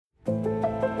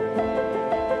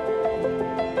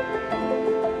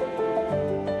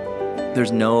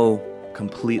there's no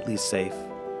completely safe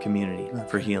community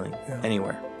for healing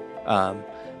anywhere.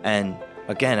 And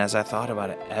again, as I thought about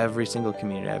it, every single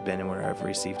community I've been in where I've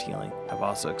received healing, I've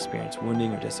also experienced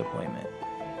wounding or disappointment.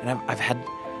 And I've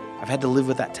had to live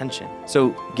with that tension. So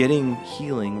getting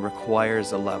healing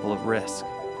requires a level of risk.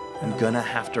 I'm gonna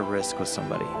have to risk with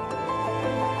somebody.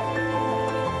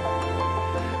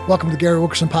 Welcome to the Gary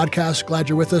Wilkerson Podcast. Glad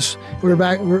you're with us. We're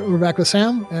back with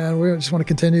Sam, and we just want to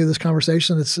continue this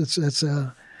conversation. It's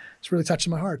really touching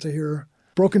my heart to hear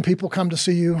broken people come to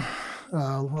see you,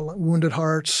 wounded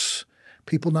hearts,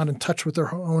 people not in touch with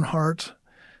their own heart.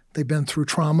 They've been through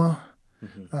trauma.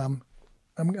 Mm-hmm.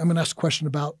 I'm going to ask a question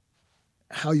about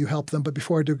how you help them, but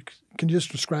before I do, can you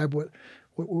just describe what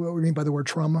we mean by the word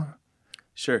trauma?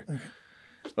 Sure. Okay.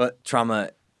 Well,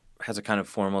 trauma has a kind of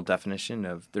formal definition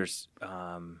of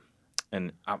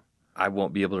and I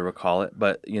won't be able to recall it,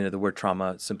 but the word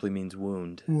trauma simply means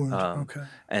wound. Wound. Okay.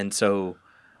 And so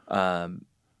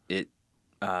it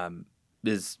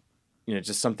is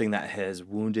just something that has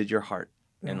wounded your heart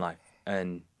in life,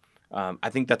 and I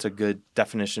think that's a good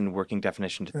working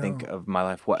definition to think of my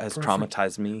life. What has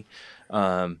traumatized me?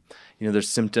 There's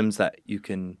symptoms that you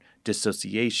can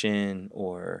dissociation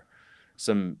or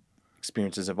some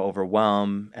experiences of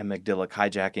overwhelm, amygdala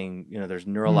hijacking. There's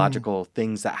neurological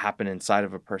things that happen inside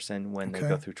of a person when they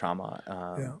go through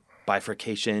trauma.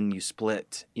 Bifurcation, you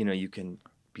split. You can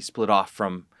be split off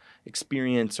from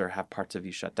experience or have parts of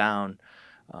you shut down.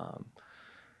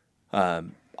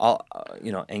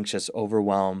 Anxious,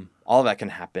 overwhelm, all of that can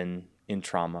happen in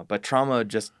trauma. But trauma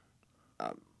just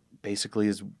basically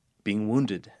is being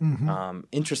wounded. Mm-hmm.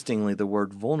 Interestingly, the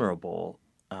word vulnerable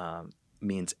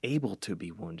means able to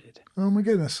be wounded. Oh my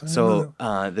goodness. So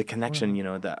the connection,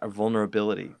 that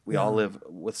vulnerability, we all live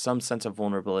with some sense of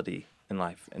vulnerability in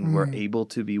life, and we're able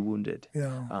to be wounded.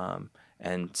 Yeah.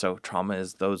 And so trauma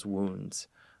is those wounds.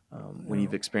 When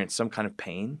you've experienced some kind of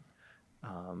pain,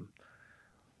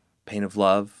 pain of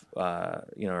love,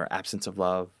 or absence of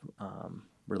love,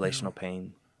 relational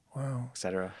pain, et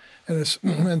cetera.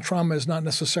 And trauma is not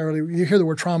necessarily, you hear the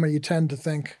word trauma, you tend to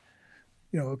think,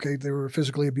 okay, they were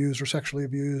physically abused or sexually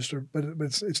abused, but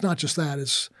it's not just that.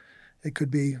 It could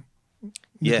be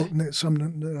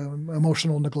some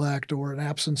emotional neglect or an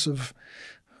absence of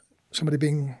somebody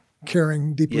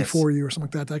caring deeply for you or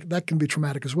something like that. That can be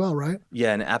traumatic as well, right?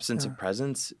 Yeah, an absence of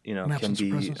presence, can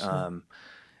be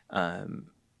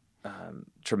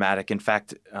traumatic. In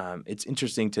fact, it's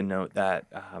interesting to note that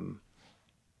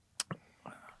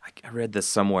I read this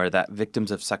somewhere that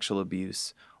victims of sexual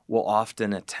abuse will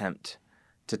often attempt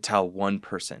to tell one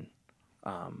person,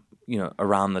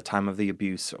 around the time of the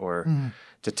abuse, or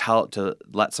to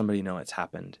let somebody know it's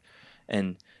happened.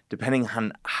 And depending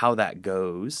on how that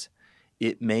goes,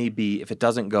 it may be, if it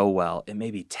doesn't go well, it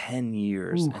may be 10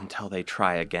 years until they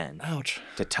try again. Ouch.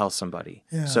 To tell somebody.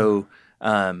 Yeah. So,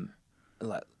 and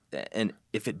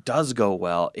if it does go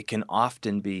well, it can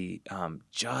often be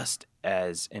just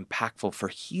as impactful for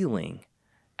healing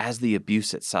as the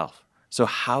abuse itself. So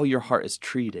how your heart is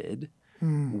treated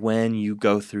when you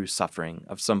go through suffering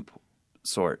of some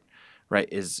sort, right,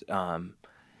 is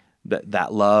that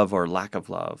love or lack of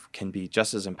love can be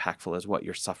just as impactful as what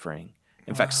you're suffering.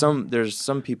 In fact, there's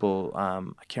some people,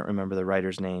 I can't remember the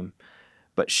writer's name,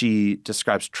 but she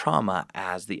describes trauma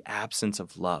as the absence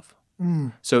of love.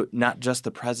 So not just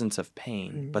the presence of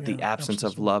pain, but the absence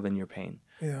of love in your pain,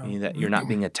 that you're not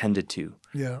being attended to.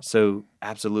 Yeah. So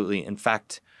absolutely. In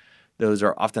fact, those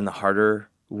are often the harder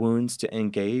wounds to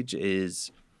engage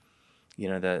is,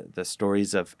 the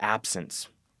stories of absence.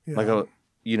 Yeah. Like,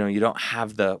 you don't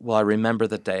have I remember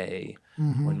the day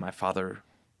when my father,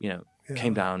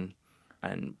 came down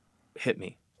and hit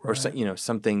me, or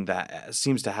something that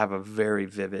seems to have a very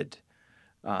vivid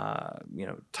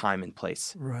time and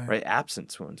place, right?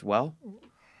 Absence wounds. Well,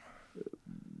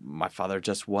 my father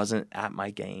just wasn't at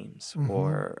my games,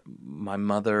 or my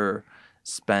mother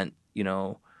spent,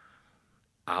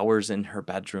 hours in her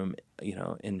bedroom,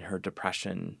 in her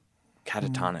depression,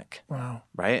 catatonic. Wow.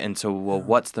 Right? And so,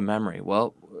 what's the memory?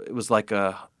 Well, it was like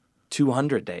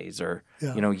 200 days or,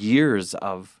 years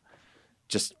of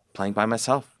just playing by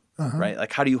myself, right?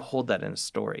 Like, how do you hold that in a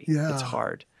story? Yeah. It's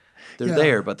hard. They're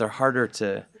there, but they're harder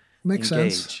to Makes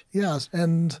engage. Sense. Yeah.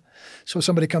 And so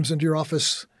somebody comes into your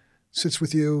office, sits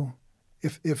with you.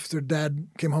 If their dad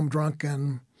came home drunk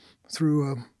and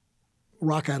threw a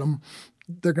rock at them,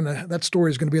 that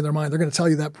story is going to be in their mind. They're going to tell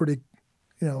you that pretty,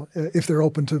 if they're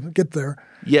open to get there.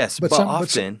 Yes, but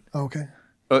often. Okay.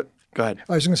 Go ahead.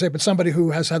 I was going to say, but somebody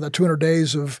who has had that 200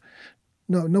 days of,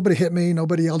 no, nobody hit me,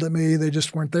 nobody yelled at me, they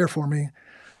just weren't there for me.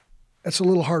 It's a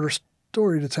little harder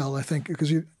story to tell, I think,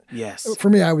 because Yes. For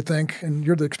me, I would think, and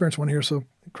you're the experienced one here, so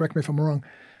correct me if I'm wrong,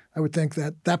 I would think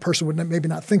that that person would maybe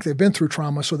not think they've been through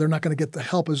trauma, so they're not going to get the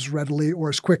help as readily or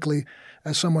as quickly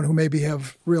as someone who maybe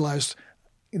have realized,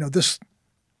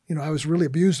 I was really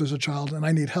abused as a child and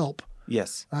I need help.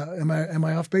 Yes. Am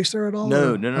I off base there at all?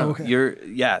 No. Oh, okay.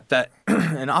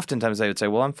 And oftentimes I would say,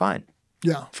 well, I'm fine.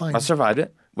 Yeah, fine. I survived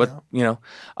it. I'd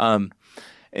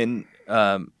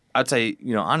say,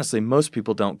 honestly, most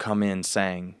people don't come in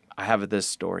saying, I have this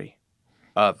story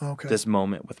of this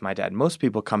moment with my dad. Most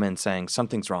people come in saying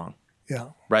something's wrong. Yeah.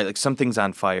 Right? Like something's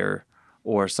on fire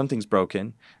or something's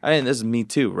broken. I mean, this is me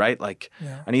too, right? Like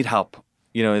I need help.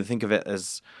 Think of it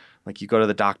as like you go to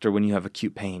the doctor when you have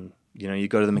acute pain. You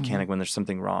go to the mechanic when there's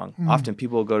something wrong. Often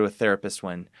people will go to a therapist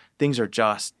when things are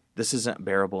this isn't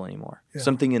bearable anymore. Yeah.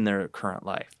 Something in their current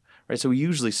life, right? So we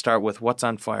usually start with what's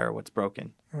on fire, what's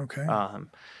broken. Okay.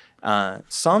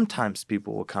 Sometimes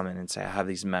people will come in and say, I have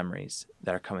these memories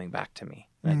that are coming back to me,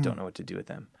 and I don't know what to do with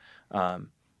them.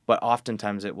 But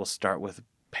oftentimes it will start with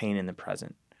pain in the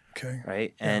present. Okay.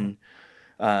 Right? Yeah.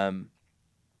 And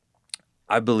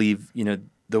I believe,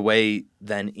 the way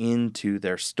then into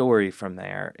their story from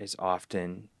there is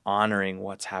often honoring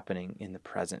what's happening in the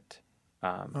present.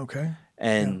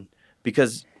 And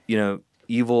because,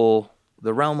 evil,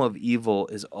 the realm of evil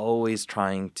is always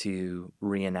trying to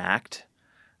reenact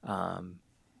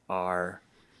our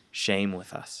shame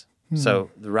with us.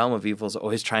 So the realm of evil is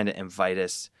always trying to invite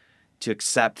us to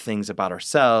accept things about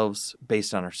ourselves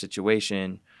based on our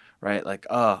situation, right? Like,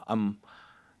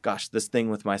 this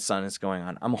thing with my son is going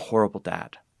on. I'm a horrible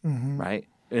dad, right?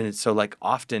 And so like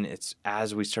often it's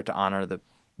as we start to honor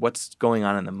what's going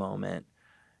on in the moment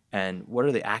and what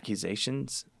are the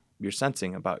accusations you're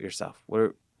sensing about yourself?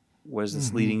 What is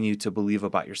this leading you to believe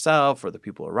about yourself or the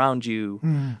people around you?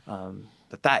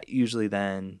 That usually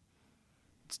then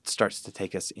starts to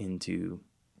take us into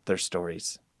their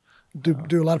stories.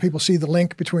 Do a lot of people see the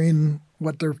link between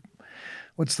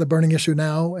what's the burning issue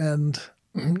now, and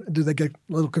do they get a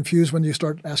little confused when you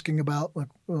start asking about, like,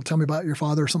 well, tell me about your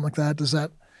father or something like that?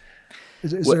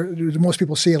 Do most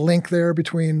people see a link there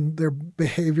between their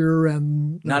behavior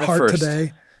and their heart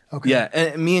today? Okay. Yeah,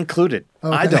 and me included.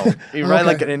 Okay. I don't, right?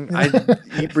 Like, and I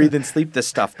eat, breathe, and sleep this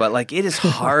stuff, but like it is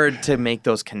hard to make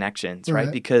those connections,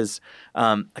 right? Because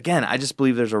again, I just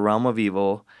believe there's a realm of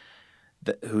evil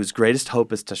whose greatest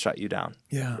hope is to shut you down.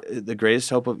 Yeah. The greatest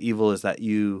hope of evil is that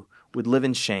you would live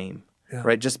in shame,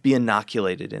 right? Just be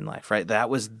inoculated in life, right? That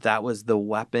was the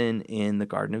weapon in the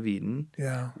Garden of Eden.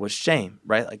 Yeah. Was shame,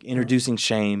 right? Like introducing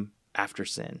shame after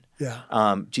sin.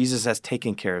 Yeah. Jesus has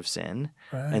taken care of sin,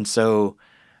 right. And so.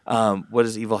 What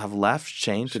does evil have left?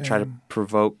 Shame, to try to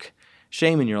provoke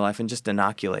shame in your life and just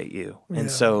inoculate you.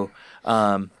 And so,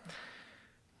 and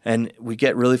we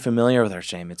get really familiar with our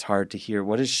shame. It's hard to hear,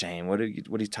 what is shame? What are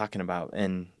you talking about?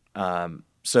 And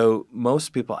so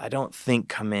most people, I don't think,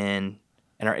 come in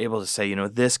and are able to say,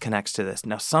 this connects to this.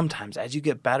 Now, sometimes as you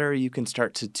get better, you can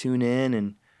start to tune in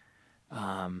and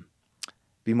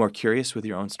be more curious with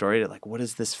your own story. Like, what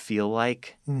does this feel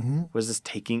like? Is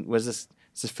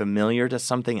this familiar to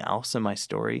something else in my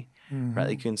story? Right?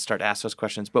 You can start to ask those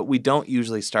questions. But we don't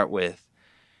usually start with,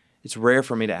 it's rare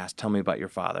for me to ask, tell me about your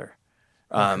father.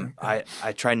 I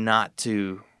try not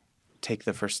to take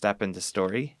the first step into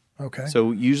story. Okay.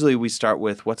 So usually we start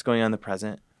with what's going on in the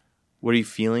present. What are you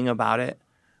feeling about it?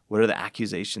 What are the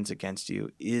accusations against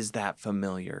you? Is that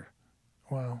familiar?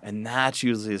 Wow. And that's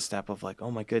usually a step of like,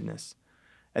 oh my goodness.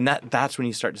 And that's when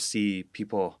you start to see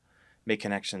people make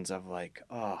connections of like,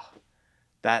 oh,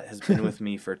 that has been with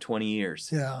me for 20 years.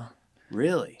 Yeah.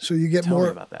 Really? So you get Tell more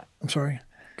me about that. I'm sorry.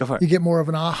 Go for it. You get more of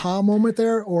an aha moment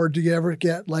there, or do you ever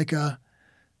get like a,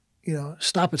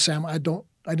 stop it, Sam. I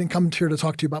didn't come here to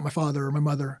talk to you about my father or my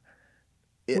mother.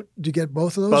 Do you get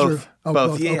both of those? Both. Or?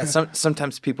 Both. Yeah. Okay.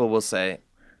 Sometimes people will say,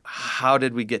 how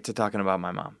did we get to talking about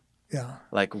my mom? Yeah.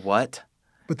 Like what?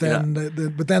 But then,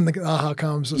 the aha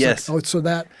comes. It's yes. Like, so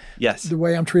that yes. The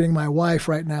way I'm treating my wife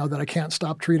right now, that I can't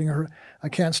stop treating her, I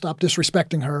can't stop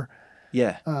disrespecting her.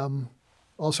 Yeah. All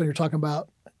of a sudden, you're talking about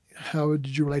how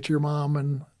did you relate to your mom,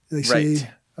 and they see,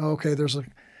 okay,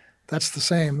 that's the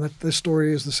same. That this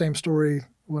story is the same story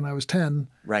when I was 10,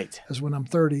 right, as when I'm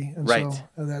 30, and right. So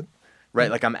and that. Right,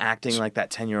 like I'm acting like that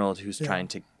 10-year-old who's trying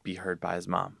to be heard by his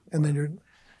mom. And then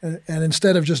and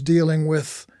instead of just dealing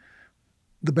with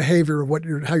the behavior of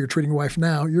how you're treating your wife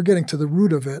now, you're getting to the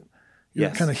root of it.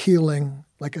 You're kind of healing.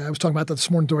 Like I was talking about that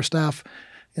this morning to our staff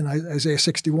in Isaiah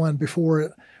 61,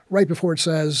 right before it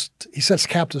says, he sets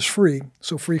captives free.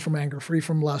 So free from anger, free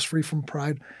from lust, free from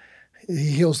pride.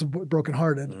 He heals the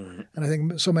brokenhearted. Mm-hmm. And I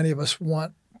think so many of us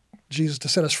want Jesus to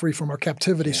set us free from our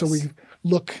captivity. Yes. So we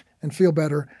look and feel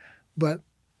better, but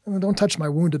don't touch my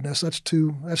woundedness. That's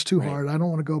too Right. hard. I don't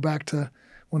want to go back to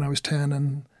when I was 10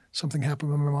 and something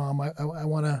happened with my mom. I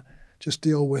want to just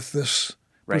deal with this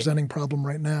Right. presenting problem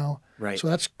right now. Right. So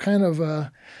that's kind of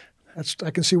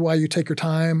I can see why you take your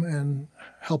time and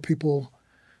help people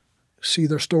see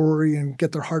their story and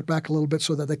get their heart back a little bit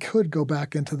so that they could go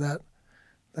back into that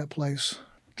place.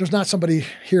 There's not somebody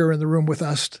here in the room with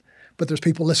us, but there's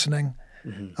people listening.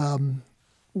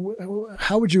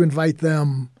 How would you invite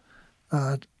them?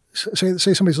 Say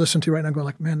somebody's listening to you right now, going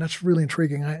like, "Man, that's really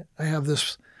intriguing. I have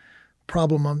this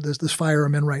problem, this fire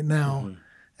I'm in right now,"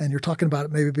 and you're talking about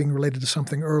it maybe being related to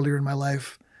something earlier in my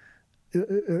life.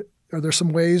 Are there some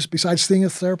ways besides seeing a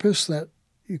therapist that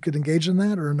you could engage in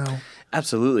that, or no?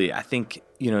 Absolutely. I think,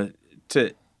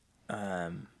 to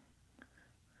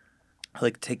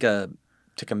like take a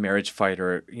marriage fight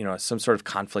or, some sort of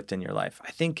conflict in your life.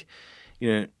 I think,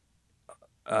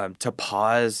 to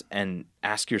pause and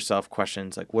ask yourself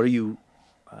questions like, what are you,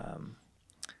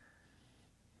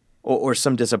 or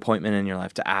some disappointment in your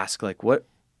life, to ask like, what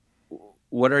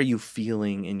are you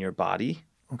feeling in your body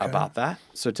about that?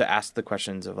 So to ask the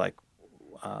questions of like,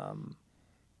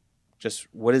 just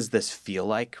what does this feel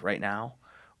like right now?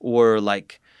 Or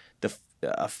like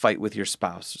a fight with your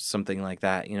spouse, something like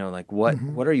that, like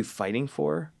what are you fighting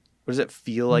for? What does it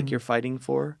feel like you're fighting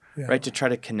for? Yeah. Right. To try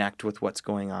to connect with what's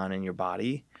going on in your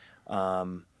body,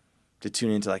 to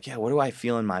tune into like, what do I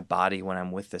feel in my body when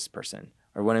I'm with this person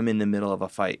or when I'm in the middle of a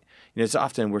fight? It's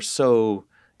often we're so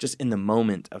just in the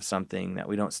moment of something that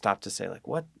we don't stop to say like,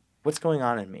 what's going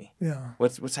on in me? Yeah.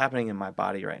 What's happening in my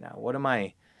body right now? What am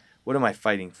I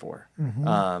fighting for?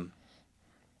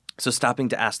 So stopping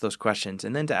to ask those questions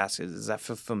and then to ask, is that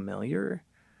familiar?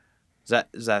 Is that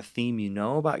a theme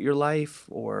about your life?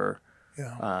 Or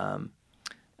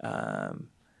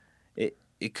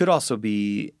it could also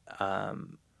be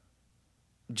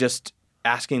just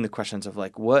asking the questions of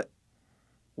like, what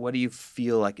do you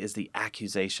feel like is the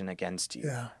accusation against you?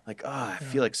 Yeah. Like, I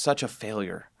feel like such a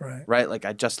failure. Right. Like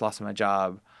I just lost my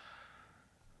job.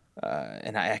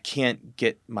 And I can't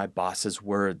get my boss's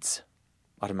words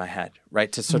out of my head,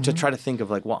 right? To try to think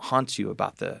of like what haunts you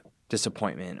about the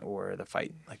disappointment or the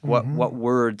fight, like what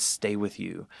words stay with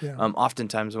you. Yeah.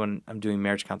 Oftentimes when I'm doing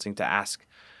marriage counseling, to ask,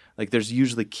 like there's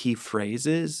usually key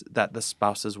phrases that the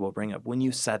spouses will bring up. When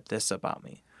you said this about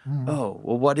me, oh,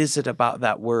 well, what is it about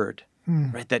that word,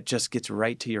 right? That just gets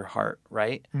right to your heart,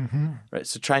 right? Right.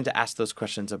 So trying to ask those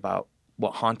questions about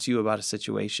what haunts you about a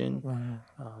situation.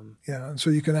 And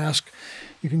so you can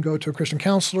go to a Christian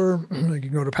counselor, you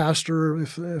can go to a pastor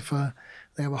if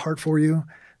they have a heart for you.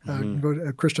 You can go to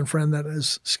a Christian friend that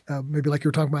is maybe like you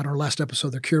were talking about in our last episode.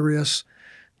 They're curious.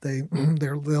 They're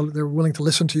willing to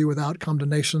listen to you without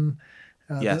condemnation.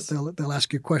 Yes. They'll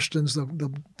ask you questions.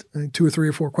 They'll 2 or 3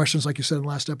 or 4 questions, like you said in the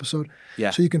last episode.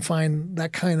 Yeah. So you can find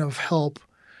that kind of help.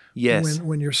 Yes.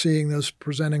 When you're seeing those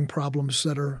presenting problems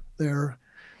that are there.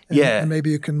 And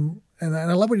maybe you can, and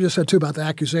I love what you just said too about the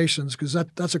accusations, because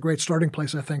that's a great starting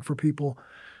place, I think, for people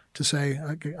to say,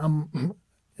 okay,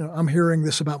 I'm hearing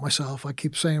this about myself. I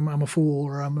keep saying I'm a fool,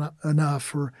 or I'm not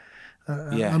enough, or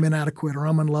I'm inadequate, or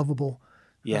I'm unlovable.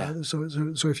 Yeah. So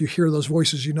if you hear those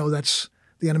voices, that's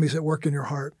the enemies at work in your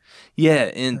heart.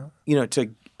 Yeah, and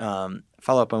to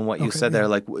follow up on what you said there,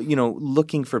 like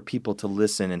looking for people to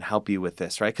listen and help you with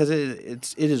this, right? Because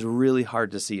it is really hard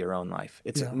to see your own life.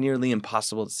 It's nearly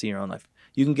impossible to see your own life.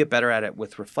 You can get better at it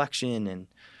with reflection and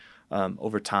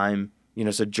over time,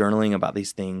 so journaling about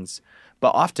these things.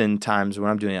 But oftentimes when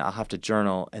I'm doing it, I'll have to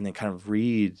journal and then kind of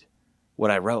read what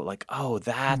I wrote, like, oh,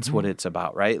 that's what it's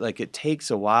about, right? Like it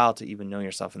takes a while to even know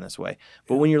yourself in this way.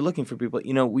 But when you're looking for people,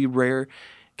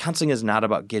 counseling is not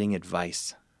about getting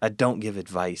advice. I don't give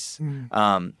advice.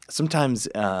 Sometimes,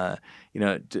 to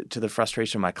the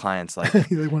frustration of my clients, like,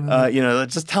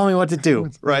 just tell me what to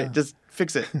do, right? Yeah. Just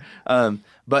fix it.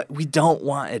 But we don't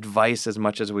want advice as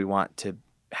much as we want to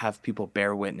have people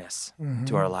bear witness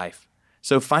to our life.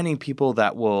 So finding people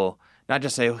that will not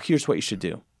just say, oh, here's what you should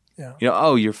do. Yeah.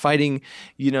 You're fighting,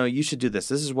 you should do this.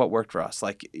 This is what worked for us.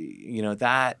 Like,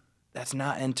 that's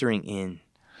not entering in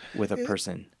with a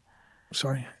person.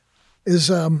 Sorry.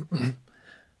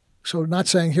 So not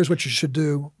saying here's what you should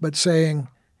do, but saying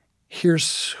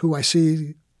here's who I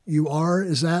see you are.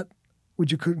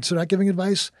 Would you consider that giving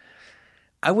advice?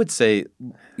 I would say,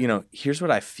 here's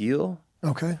what I feel.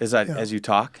 Okay. As you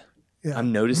talk,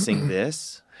 I'm noticing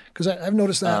this. Because I've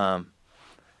noticed that.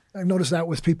 I've noticed that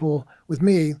with people, with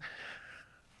me.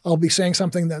 I'll be saying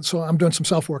something so I'm doing some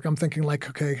self-work. I'm thinking like,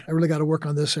 okay, I really got to work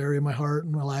on this area of my heart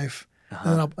and my life.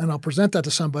 And I'll present that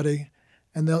to somebody,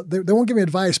 and they won't give me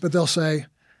advice, but they'll say,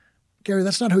 Gary,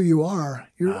 that's not who you are.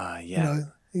 You're, Yeah.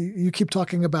 You keep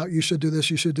talking about you should do this,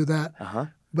 you should do that, Uh-huh.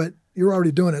 but you're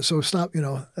already doing it. So stop.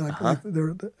 So I don't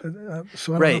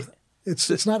Right. know.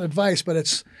 It's not advice, but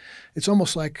it's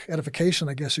almost like edification,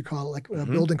 I guess you call it, like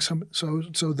building some. So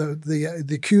the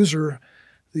accuser,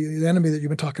 the enemy that you've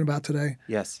been talking about today,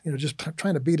 Yes. just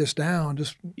trying to beat us down,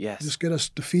 just get us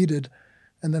defeated,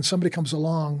 and then somebody comes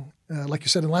along, like you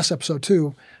said in the last episode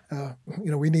too.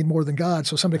 We need more than God.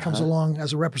 So somebody comes along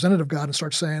as a representative of God and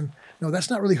starts saying, no, that's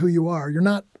not really who you are. You're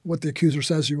not what the accuser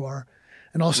says you are.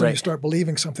 And all of a sudden you start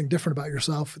believing something different about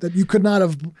yourself that you could not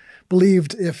have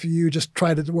believed if you just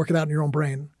tried to work it out in your own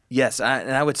brain. Yes.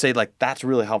 And I would say like that's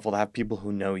really helpful to have people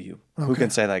who know you, who can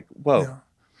say like, whoa,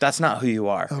 that's not who you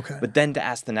are. Okay. But then to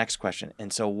ask the next question.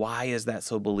 And so why is that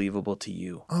so believable to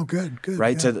you? Oh, good.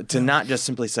 Right? Yeah, to not just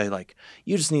simply say like,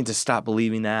 you just need to stop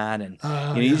believing that. And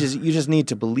you just need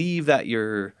to believe that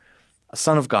you're a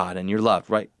son of God and you're loved,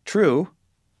 right? True.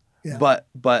 Yeah. But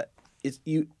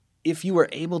if you were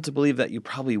able to believe that, you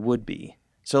probably would be.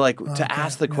 So like to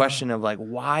ask the question of like,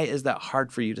 why is that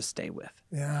hard for you to stay with?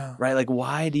 Yeah. Right? Like,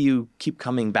 why do you keep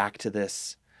coming back to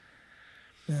this,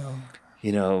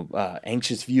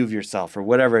 anxious view of yourself or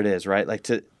whatever it is, right? Like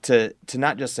to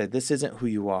not just say this isn't who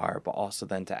you are, but also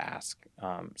then to ask,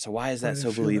 so why is that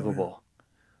so believable?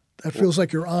 That feels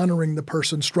like you're honoring the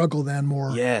person's struggle then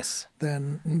more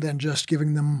than just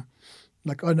giving them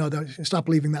like, oh no, stop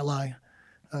believing that lie.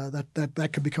 That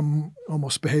could become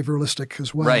almost behavioralistic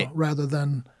as well, rather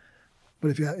than.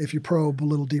 But if you probe a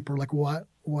little deeper, like why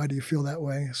do you feel that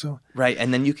way? So right,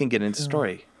 and then you can get into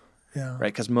story, right?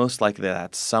 Because most likely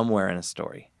that's somewhere in a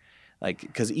story, like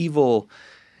because evil,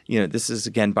 this is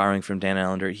again borrowing from Dan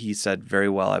Allender. He said very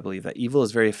well, I believe, that evil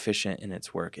is very efficient in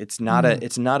its work. It's not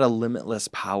a limitless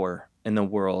power in the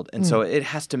world, and so it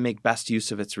has to make best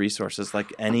use of its resources,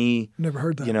 like any never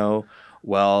heard that.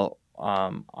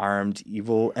 Armed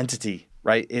evil entity,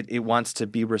 right? It wants to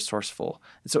be resourceful.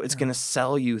 And so it's going to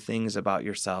sell you things about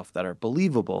yourself that are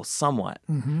believable somewhat,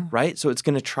 right? So it's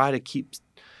going to try to keep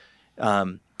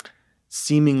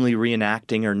seemingly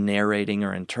reenacting or narrating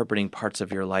or interpreting parts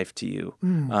of your life to you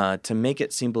to make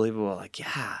it seem believable. Like,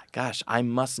 yeah, gosh, I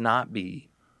must not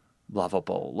be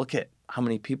lovable. Look at how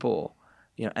many people,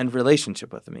 end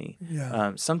relationship with me.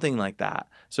 Yeah. Something like that.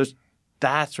 So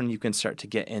that's when you can start to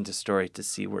get into story to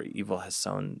see where evil has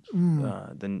sown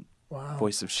the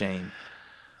voice of shame.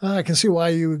 I can see why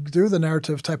you do the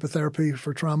narrative type of therapy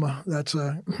for trauma. That's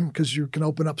because you can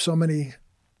open up so many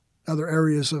other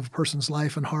areas of a person's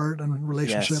life and heart and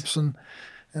relationships. And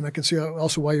I can see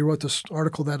also why you wrote this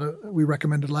article that we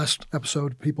recommended last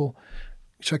episode. People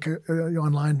check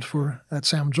online at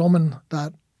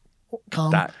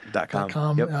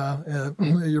samjulman.com. Yep.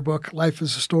 Your book, Life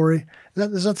is a Story.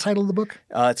 Is that the title of the book?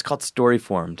 It's called Story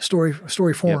Formed. Story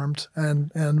Formed.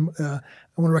 Yep. And I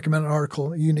want to recommend an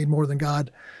article, You Need More Than God.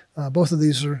 Both of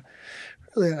these are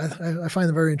really, I find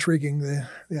them very intriguing. The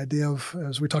idea of,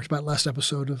 as we talked about last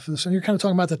episode of this, and you're kind of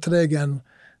talking about that today again,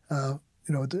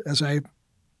 as I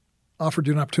offered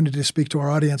you an opportunity to speak to our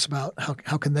audience about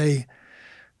how can they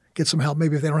get some help,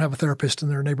 maybe if they don't have a therapist in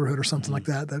their neighborhood or something like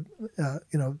that,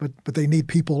 but they need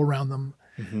people around them.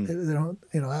 They don't,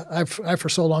 I for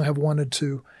so long have wanted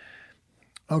to.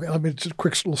 Okay, let me just a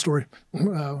quick little story.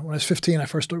 When I was 15, I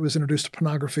first was introduced to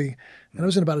pornography, and I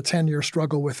was in about a 10-year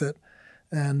struggle with it.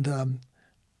 And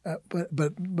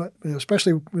but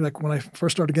especially like when I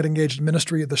first started getting engaged in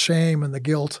ministry, the shame and the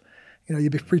guilt. You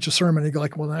preach a sermon, and you go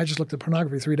like, "Well, I just looked at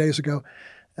pornography 3 days ago,"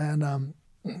 and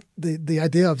the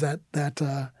idea of that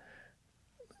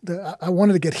I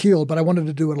wanted to get healed, but I wanted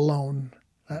to do it alone.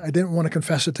 I didn't want to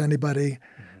confess it to anybody.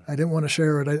 I didn't want to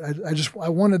share it. I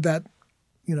wanted that,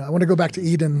 I want to go back to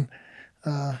Eden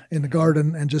in the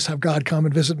garden and just have God come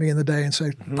and visit me in the day and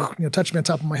say, touch me on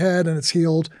top of my head and it's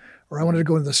healed. Or I wanted to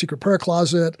go into the secret prayer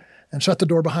closet and shut the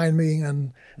door behind me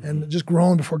and just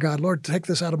groan before God, Lord, take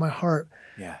this out of my heart.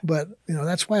 Yeah. But,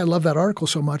 that's why I love that article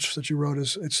so much that you wrote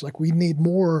is it's like we need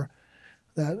more.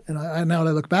 That, and now that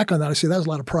I look back on that, I see that was a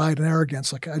lot of pride and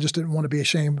arrogance. Like I just didn't want to be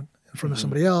ashamed in front of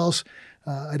somebody else.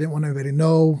 I didn't want anybody to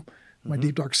know my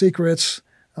deep, dark secrets.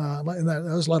 And that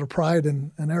was a lot of pride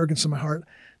and arrogance in my heart.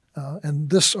 And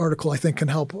this article, I think, can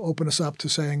help open us up to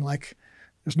saying, like,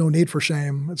 there's no need for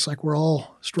shame. It's like we're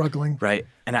all struggling. Right.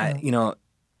 And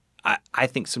I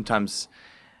think sometimes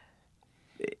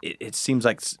it seems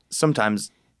like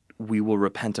sometimes we will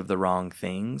repent of the wrong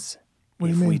things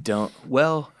if we don't.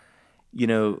 Well,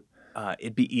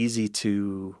 it'd be easy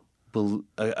to,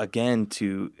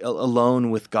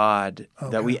 alone with God,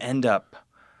 that we end up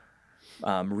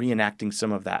reenacting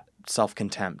some of that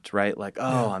self-contempt, right? Like,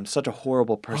 I'm such a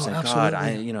horrible person. God,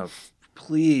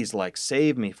 please, like,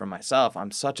 save me from myself. I'm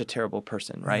such a terrible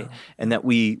person, right? And that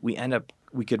we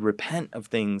could repent of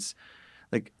things.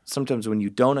 Like, sometimes when you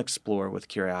don't explore with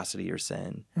curiosity your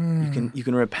sin, you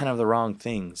can repent of the wrong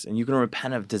things, and you can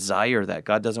repent of desire that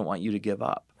God doesn't want you to give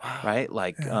up, right?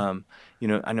 Like, you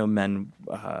know, I know men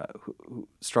who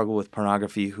struggle with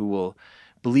pornography who will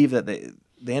believe that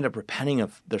they end up repenting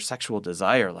of their sexual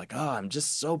desire, like, oh, I'm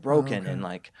just so broken, and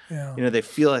like, you know, they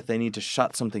feel like they need to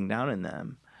shut something down in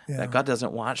them that God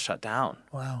doesn't want shut down,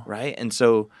 right? And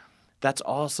so that's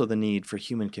also the need for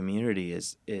human community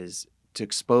is to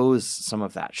expose some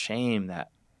of that shame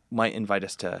that might invite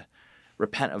us to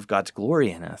repent of God's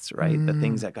glory in us, right? The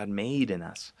things that God made in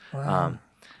us.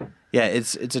 Yeah,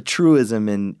 it's a truism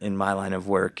in my line of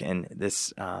work, and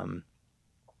this and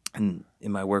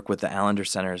in my work with the Allender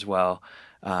Center as well,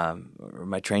 or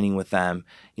my training with them.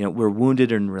 You know, we're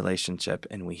wounded in relationship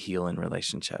and we heal in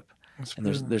relationship. And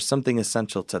there's something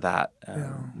essential to that.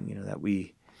 You know, that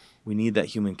we need that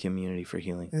human community for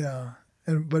healing. Yeah.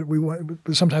 But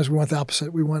sometimes we want the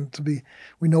opposite. We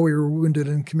know we were wounded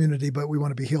in community, but we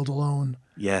want to be healed alone.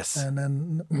 Yes. And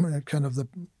then kind of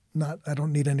I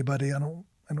don't need anybody. I don't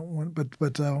want,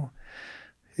 but to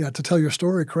tell your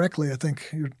story correctly, I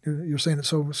think you're saying it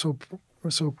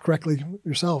so correctly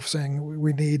yourself, saying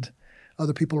we need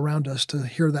other people around us to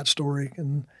hear that story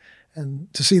and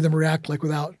to see them react like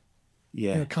without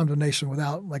condemnation,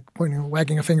 without like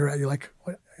wagging a finger at you, like,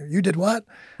 what, you did what?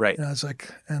 Right. You know, it's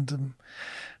like, and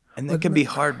that can be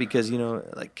hard because, you know,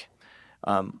 like,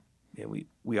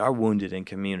 we are wounded in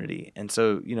community. And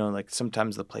so, you know, like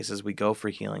sometimes the places we go for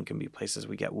healing can be places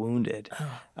we get wounded.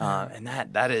 And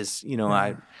that is, you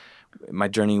know, my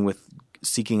journey with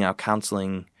seeking out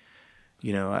counseling,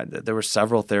 you know, there were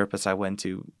several therapists I went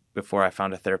to before I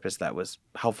found a therapist that was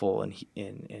helpful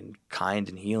and kind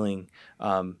and healing,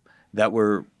 that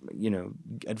were, you know,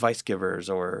 advice givers,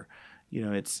 or, you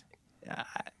know, it's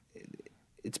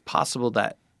possible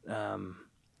that,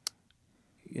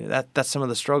 you know, that's some of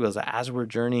the struggles. As we're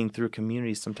journeying through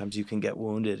communities, sometimes you can get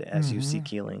wounded as you seek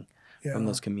healing from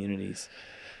those communities.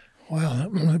 Wow,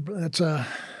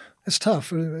 it's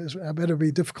tough. I bet it'd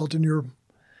be difficult in your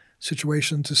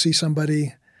situation to see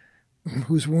somebody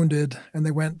who's wounded and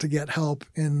they went to get help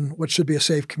in what should be a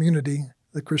safe community,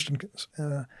 the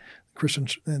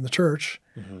Christians in the church,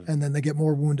 and then they get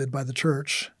more wounded by the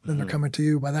church. Then they're coming to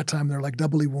you. By that time, they're like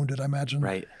doubly wounded, I imagine.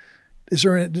 Right.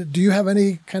 Do you have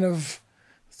any kind of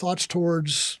thoughts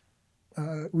towards?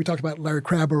 We talked about Larry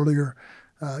Crabb earlier.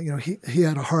 You know, he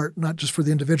had a heart not just for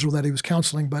the individual that he was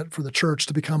counseling, but for the church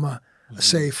to become a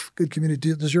safe, good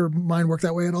community. Does your mind work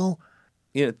that way at all?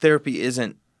 You know, therapy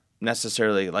isn't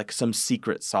necessarily like some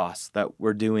secret sauce that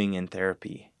we're doing in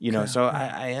therapy. You know, so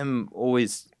I am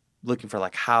always looking for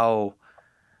like how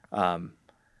do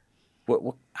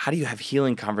you have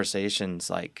healing conversations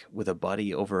like with a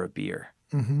buddy over a beer,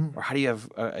 or how do you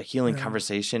have a healing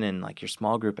conversation in like your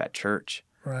small group at church?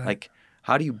 Right. Like,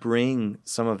 how do you bring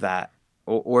some of that,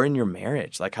 or in your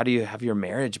marriage? Like, how do you have your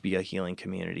marriage be a healing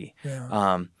community?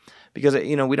 Yeah. Because,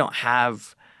 you know, we don't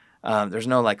have there's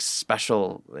no like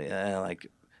special like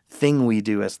thing we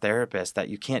do as therapists that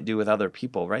you can't do with other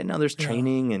people. Right now, there's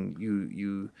training, and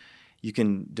you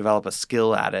can develop a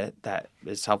skill at it that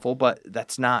is helpful, but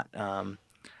that's not.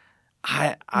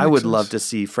 I would love to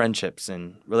see friendships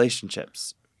and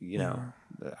relationships, you know,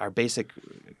 our basic,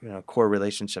 you know, core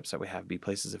relationships that we have be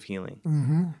places of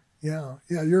healing. Yeah.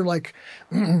 You're like,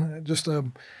 just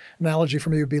an analogy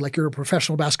for me would be like you're a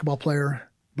professional basketball player,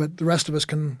 but the rest of us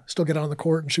can still get out on the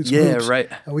court and shoot some hoops. Yeah, right.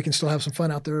 We can still have some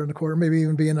fun out there in the court, maybe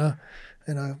even be in a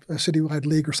citywide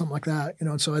league or something like that, you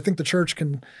know. And so I think the church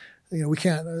can, you know, we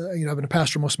can't, you know, I've been a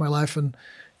pastor most of my life, and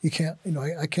you can't, you know,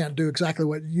 I can't do exactly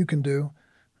what you can do,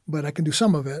 but I can do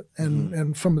some of it.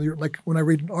 And from like when I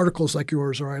read articles like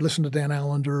yours, or I listen to Dan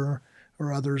Allender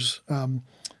or others,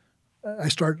 I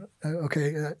start,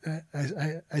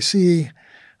 I see,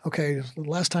 the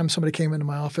last time somebody came into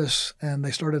my office and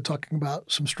they started talking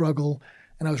about some struggle,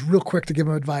 and I was real quick to give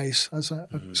them advice.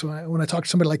 When I talk to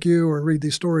somebody like you or read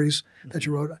these stories that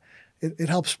you wrote, it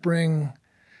helps bring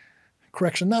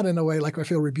correction, not in a way like I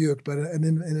feel rebuked, but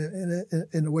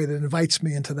in a way that invites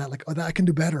me into that, like, oh, I can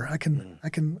do better. I can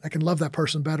love that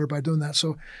person better by doing that.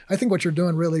 So I think what you're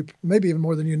doing really, maybe even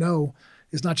more than you know,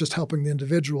 is not just helping the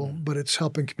individual, but it's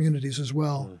helping communities as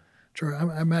well. Sure,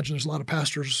 I imagine there's a lot of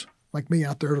pastors like me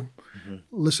out there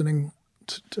listening,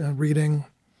 to reading.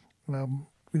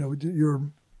 You know,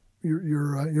 your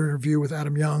interview with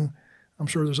Adam Young. I'm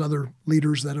sure there's other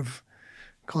leaders that have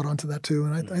caught on to that too,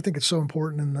 and I think it's so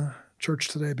important in the church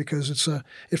today because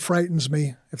it frightens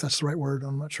me, if that's the right word.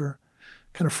 I'm not sure.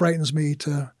 Kind of frightens me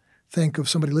to think of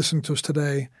somebody listening to us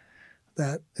today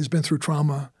that has been through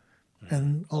trauma,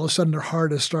 and all of a sudden their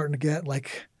heart is starting to get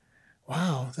like,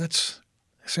 wow,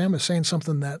 Sam is saying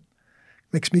something that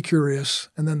makes me curious.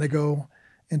 And then they go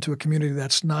into a community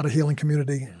that's not a healing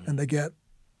community, and they get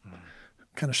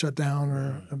kind of shut down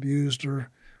or abused or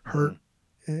hurt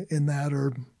in that,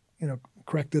 or,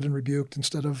 corrected and rebuked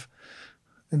instead of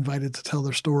invited to tell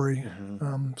their story.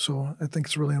 So I think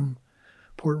it's really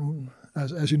important,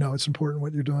 as you know, it's important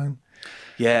what you're doing.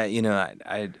 Yeah,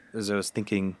 as I was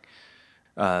thinking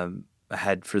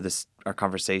ahead for our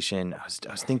conversation,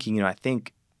 I was thinking, I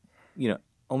think,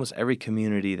 almost every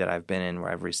community that I've been in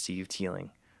where I've received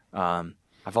healing,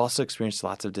 I've also experienced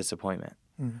lots of disappointment,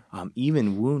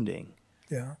 even wounding.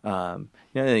 Yeah.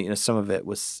 Some of it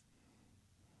was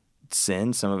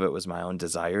sin, some of it was my own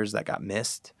desires that got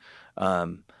missed.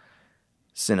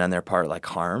 Sin on their part, like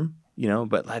harm.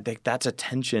 But I think that's a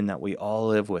tension that we all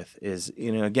live with is,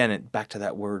 again, back to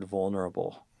that word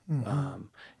vulnerable,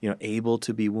 able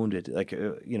to be wounded. Like,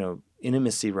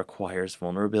 intimacy requires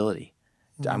vulnerability.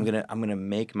 I'm going to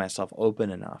make myself open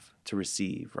enough to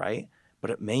receive, right?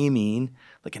 But it may mean,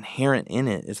 like, inherent in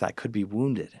it is that I could be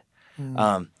wounded.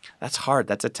 That's hard.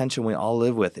 That's a tension we all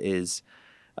live with is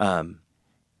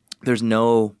there's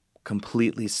no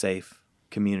completely safe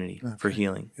community for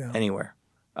healing anywhere.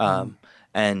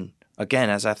 And again,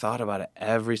 as I thought about it,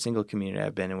 every single community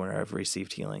I've been in where I've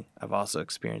received healing, I've also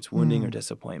experienced wounding or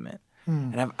disappointment,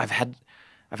 and I've had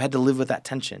to live with that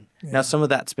tension. Yeah. Now, some of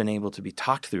that's been able to be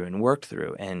talked through and worked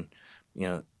through, and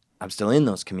I'm still in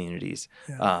those communities.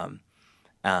 Yeah.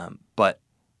 But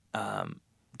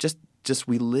just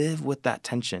we live with that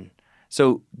tension.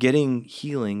 So getting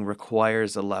healing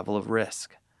requires a level of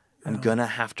risk. Yeah. I'm gonna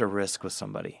have to risk with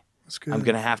somebody. That's good. I'm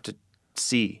gonna have to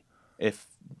see if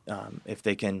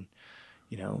they can,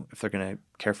 if they're going to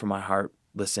care for my heart,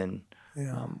 listen,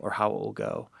 or how it will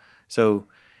go. So,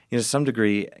 to some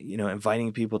degree,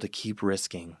 inviting people to keep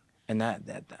risking, and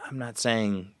that I'm not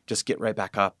saying just get right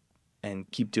back up and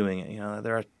keep doing it.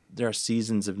 There are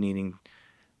seasons of needing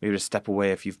maybe to step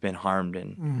away if you've been harmed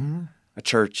in a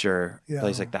church or a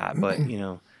place like that. But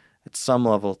at some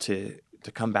level, to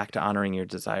come back to honoring your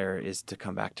desire is to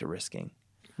come back to risking.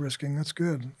 Risking, that's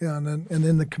good. Yeah, and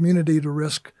in the community to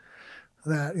risk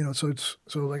that,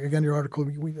 so like again, your article,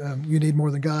 you need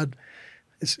more than God.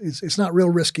 It's not real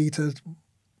risky to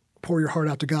pour your heart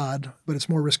out to God, but it's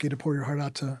more risky to pour your heart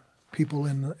out to people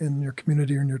in your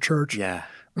community or in your church. Yeah.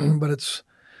 But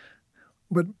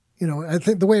I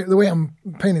think the way I'm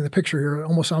painting the picture here, it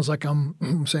almost sounds like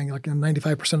I'm saying like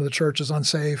 95% of the church is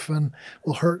unsafe and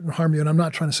will hurt and harm you. And I'm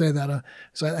not trying to say that.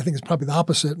 So I think it's probably the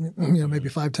opposite. Maybe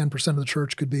 5-10% of the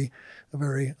church could be a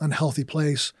very unhealthy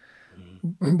place.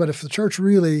 But if the church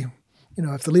really,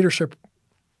 if the leadership,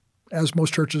 as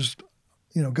most churches,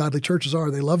 godly churches are,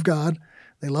 they love God,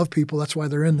 they love people. That's why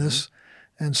they're in this.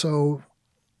 And so,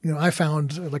 I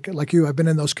found like you, I've been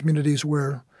in those communities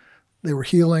where they were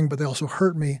healing, but they also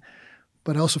hurt me.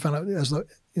 But I also found out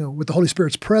with the Holy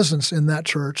Spirit's presence in that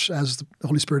church, as the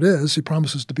Holy Spirit is, He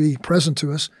promises to be present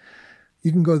to us.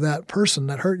 You can go to that person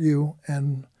that hurt you,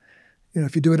 and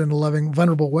if you do it in a loving,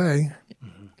 vulnerable way,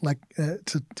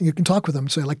 you can talk with them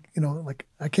and say,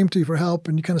 I came to you for help,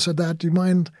 and you kind of said that. Do you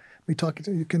mind me talking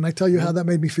to you? Can I tell you how that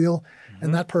made me feel?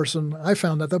 And that person, I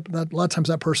found that a lot of times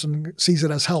that person sees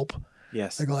it as help.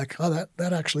 Yes, they go like, oh,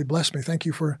 that actually blessed me. Thank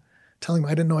you for telling me.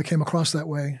 I didn't know I came across that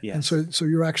way. Yes. And so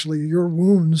you're actually, your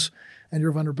wounds and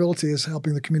your vulnerability is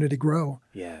helping the community grow.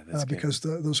 Yeah, that's because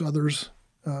those others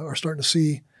are starting to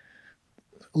see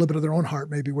a little bit of their own heart,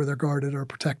 maybe where they're guarded or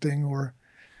protecting or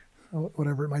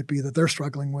whatever it might be that they're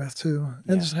struggling with too.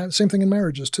 And same thing in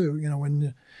marriages too.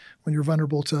 When you're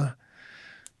vulnerable to,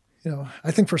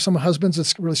 I think for some husbands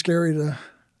it's really scary to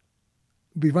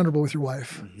be vulnerable with your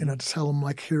wife. To tell them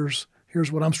like, here's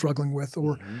what I'm struggling with,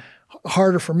 or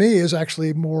harder for me is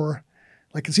actually more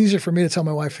like it's easier for me to tell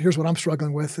my wife, here's what I'm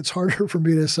struggling with. It's harder for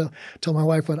me to tell my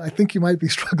wife, but I think you might be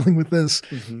struggling with this.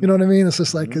 You know what I mean? It's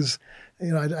just like, because,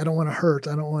 I don't want to hurt.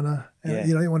 I don't want to,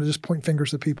 you don't want to just point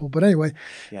fingers at people. But anyway,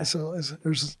 so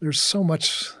there's so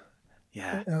much,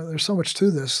 there's so much to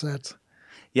this that.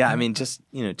 Yeah. I mean, just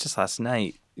last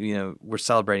night, we're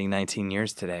celebrating 19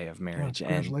 years today of marriage.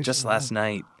 And just last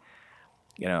night,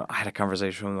 I had a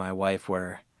conversation with my wife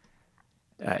where,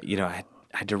 I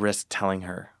had to risk telling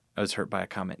her I was hurt by a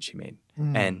comment she made.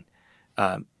 And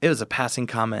it was a passing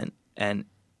comment,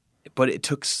 but it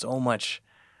took so much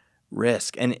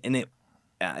risk. And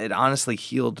it honestly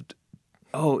healed.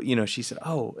 She said,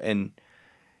 and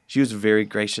she was very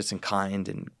gracious and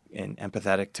kind and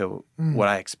empathetic to what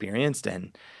I experienced.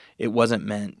 And it wasn't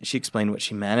meant, she explained what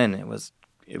she meant, and it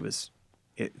was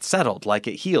it settled, like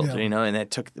it healed, Yeah. and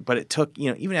it took,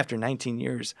 even after 19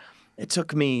 years, it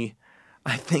took me,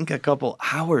 I think, a couple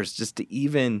hours just to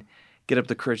even get up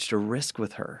the courage to risk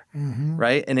with her.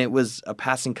 Right. And it was a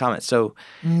passing comment. So,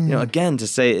 again, to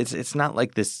say it's not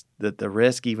like this, that the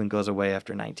risk even goes away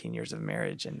after 19 years of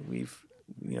marriage. And we've,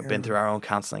 been through our own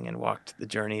counseling and walked the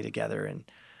journey together. And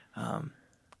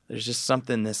there's just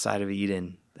something this side of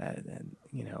Eden that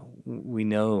we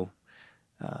know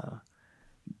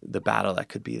the battle that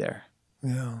could be there.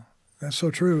 Yeah, that's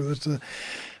so true. That's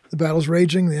the battle's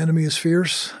raging. The enemy is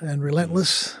fierce and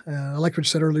relentless. I like what you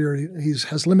said earlier. He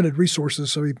has limited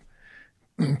resources, so he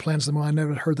plans them well. I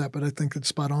never heard that, but I think it's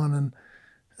spot on.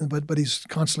 But he's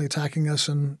constantly attacking us,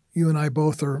 and you and I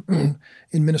both are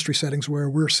in ministry settings where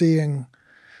we're seeing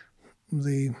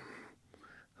the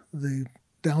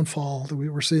downfall, that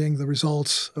we're seeing the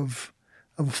results of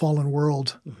a fallen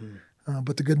world.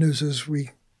 But the good news is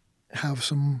we have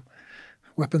some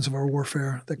weapons of our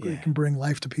warfare that can bring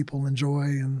life to people and joy.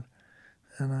 And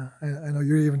I know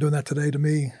you're even doing that today to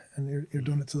me, and you're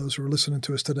doing it to those who are listening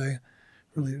to us today.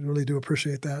 Really, really do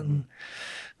appreciate that, and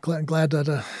glad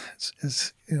that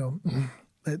it's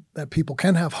that people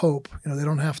can have hope. They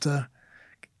don't have to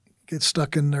get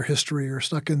stuck in their history or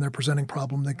stuck in their presenting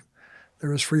problem.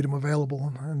 There is freedom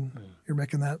available, and you're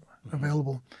making that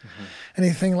available.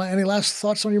 Any last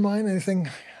thoughts on your mind? Anything?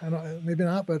 I don't, maybe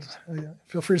not, but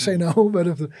feel free to say no. But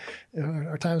if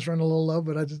our time's running a little low,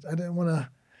 but I didn't want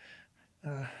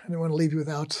to leave you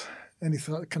without any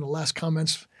kind of last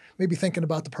comments. Maybe thinking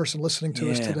about the person listening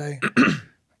to us today.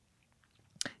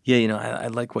 Yeah, I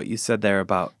like what you said there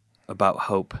about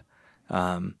hope.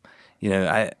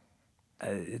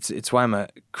 It's why I'm a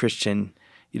Christian.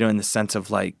 In the sense of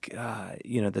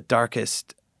the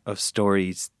darkest of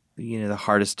stories, the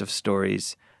hardest of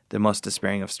stories, the most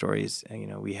despairing of stories.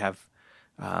 We have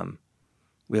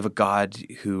a God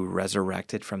who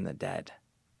resurrected from the dead,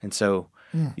 and so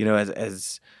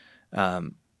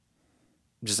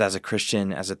just as a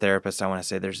Christian, as a therapist, I want to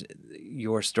say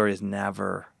your story is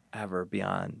never ever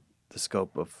beyond the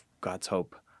scope of God's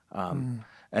hope, and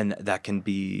that can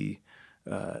be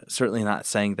certainly not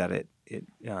saying that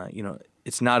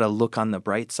it's not a look on the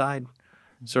bright side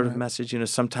sort of message.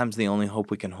 Sometimes the only hope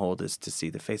we can hold is to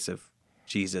see the face of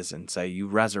Jesus and say, "You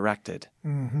resurrected."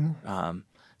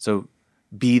 So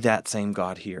be that same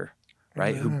God here,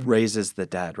 right? Who raises the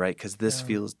dead, right? Because this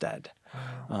feels dead.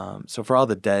 Wow. So for all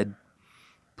the dead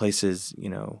places,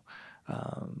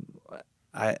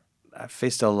 I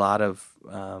faced a lot of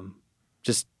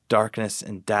just darkness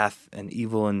and death and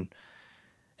evil and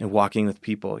walking with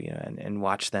people, and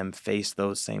watch them face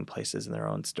those same places in their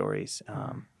own stories.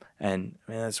 And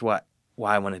that's why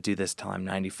I want to do this till I'm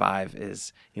 95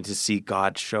 is to see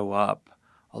God show up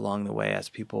along the way as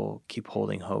people keep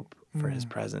holding hope for His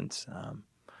presence.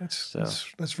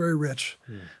 That's very rich.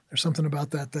 There's something about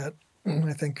that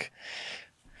I think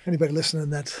anybody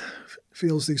listening that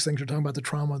feels these things, you're talking about the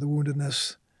trauma, the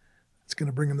woundedness, it's going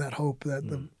to bring them that hope.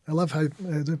 I love how,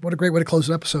 what a great way to close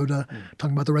the episode,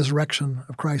 talking about the resurrection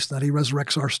of Christ, that He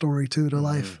resurrects our story too to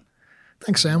life.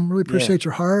 Thanks, Sam. Really appreciate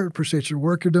your heart, appreciate your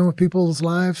work you're doing with people's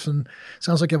lives, and it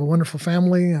sounds like you have a wonderful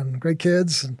family and great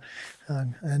kids,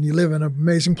 and you live in an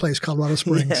amazing place, Colorado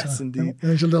Springs. Yes, indeed.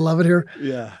 You'll love it here.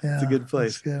 Yeah, it's a good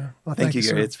place. Yeah. Well, thank you,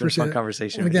 Gary. Sir. It's been a fun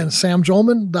conversation. And again,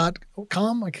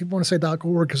 samjolman.com. I keep wanting to say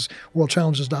 .org because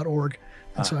worldchallenges.org.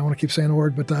 And so I want to keep saying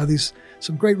org, but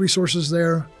some great resources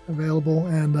there available.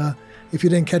 And if you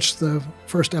didn't catch the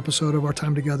first episode of our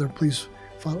time together, please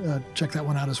check that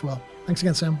one out as well. Thanks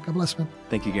again, Sam. God bless, man.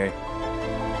 Thank you, Gary.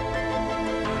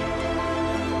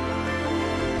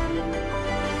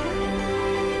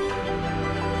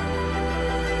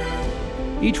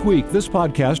 Each week, this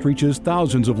podcast reaches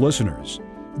thousands of listeners.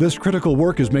 This critical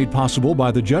work is made possible by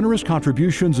the generous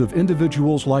contributions of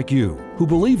individuals like you who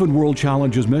believe in World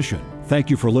Challenge's mission.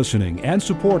 Thank you for listening and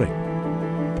supporting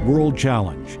World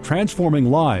Challenge, transforming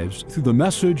lives through the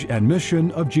message and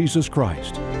mission of Jesus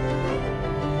Christ.